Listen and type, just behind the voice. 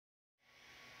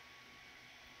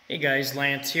Hey guys,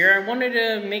 Lance here. I wanted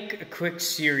to make a quick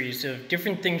series of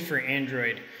different things for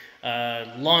Android.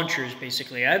 Launchers,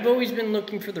 basically. I've always been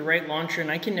looking for the right launcher and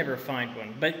I can never find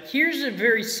one. But here's a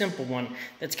very simple one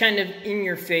that's kind of in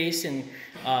your face and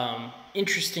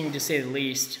interesting to say the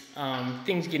least.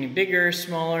 Things getting bigger,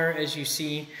 smaller, as you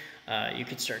see. You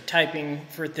could start typing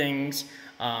for things.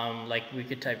 Like we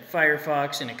could type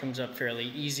Firefox and it comes up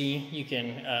fairly easy. You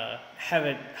can have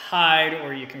it hide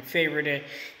or you can favorite it.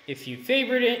 If you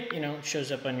favorite it, it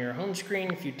shows up on your home screen.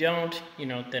 If you don't,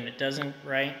 then it doesn't,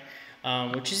 right?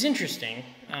 Which is interesting.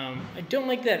 I don't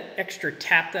like that extra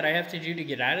tap that I have to do to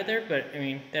get out of there, but I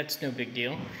mean, that's no big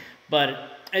deal.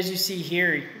 But as you see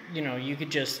here, you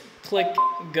could just click,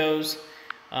 it goes,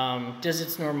 does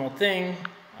its normal thing,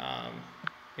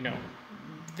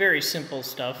 very simple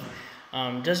stuff.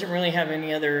 Doesn't really have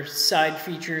any other side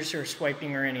features or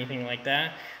swiping or anything like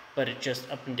that, but it just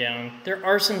up and down. There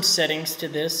are some settings to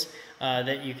this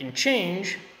that you can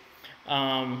change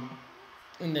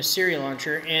in the Ceri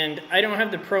Launcher, and I don't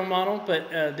have the Pro model, but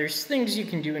there's things you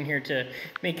can do in here to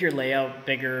make your layout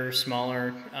bigger or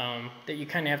smaller that you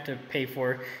kind of have to pay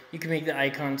for. You can make the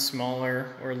icon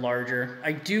smaller or larger.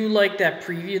 I do like that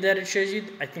preview that it shows you.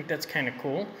 I think that's kind of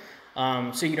cool.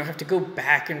 So you don't have to go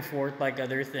back and forth like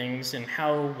other things and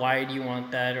how wide you want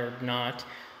that or not.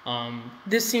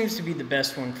 This seems to be the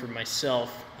best one for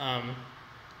myself.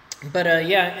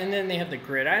 Yeah, and then they have the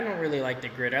grid. I don't really like the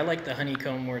grid. I like the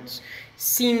honeycomb where it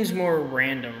seems more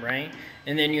random, right?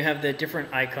 And then you have the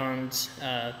different icons,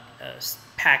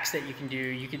 packs that you can do.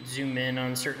 You could zoom in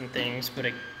on certain things, but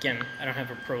again, I don't have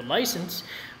a pro license.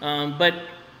 But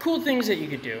cool things that you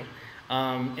could do.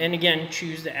 And again,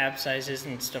 choose the app sizes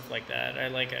and stuff like that. I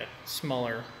like a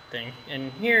smaller thing.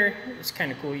 And here, it's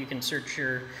kind of cool. You can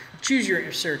choose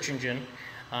your search engine.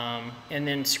 And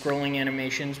then scrolling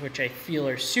animations, which I feel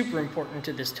are super important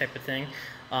to this type of thing.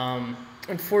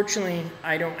 Unfortunately,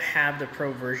 I don't have the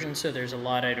Pro version, so there's a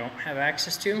lot I don't have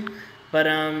access to. But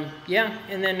yeah,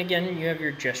 and then again, you have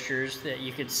your gestures that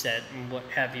you could set and what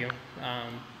have you.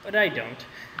 But I don't.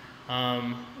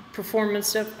 Performance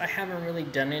stuff, I haven't really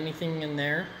done anything in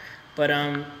there, but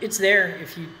it's there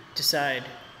if you decide.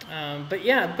 But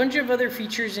yeah, a bunch of other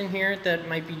features in here that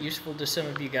might be useful to some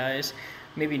of you guys,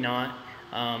 maybe not.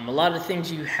 A lot of things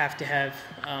you have to have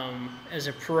as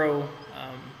a pro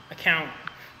account,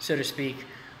 so to speak.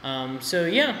 So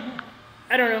yeah,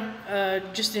 I don't know,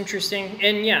 just interesting.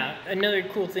 And yeah, another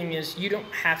cool thing is you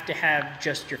don't have to have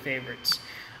just your favorites.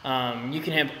 You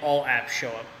can have all apps show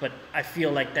up, but I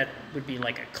feel like that would be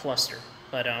like a cluster.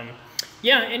 But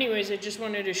yeah, anyways, I just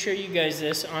wanted to show you guys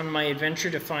this on my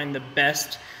adventure to find the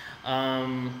best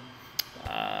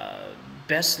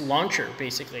best launcher,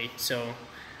 basically. So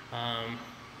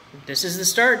this is the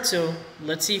start, so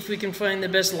let's see if we can find the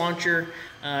best launcher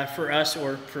for us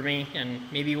or for me, and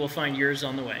maybe we'll find yours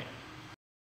on the way.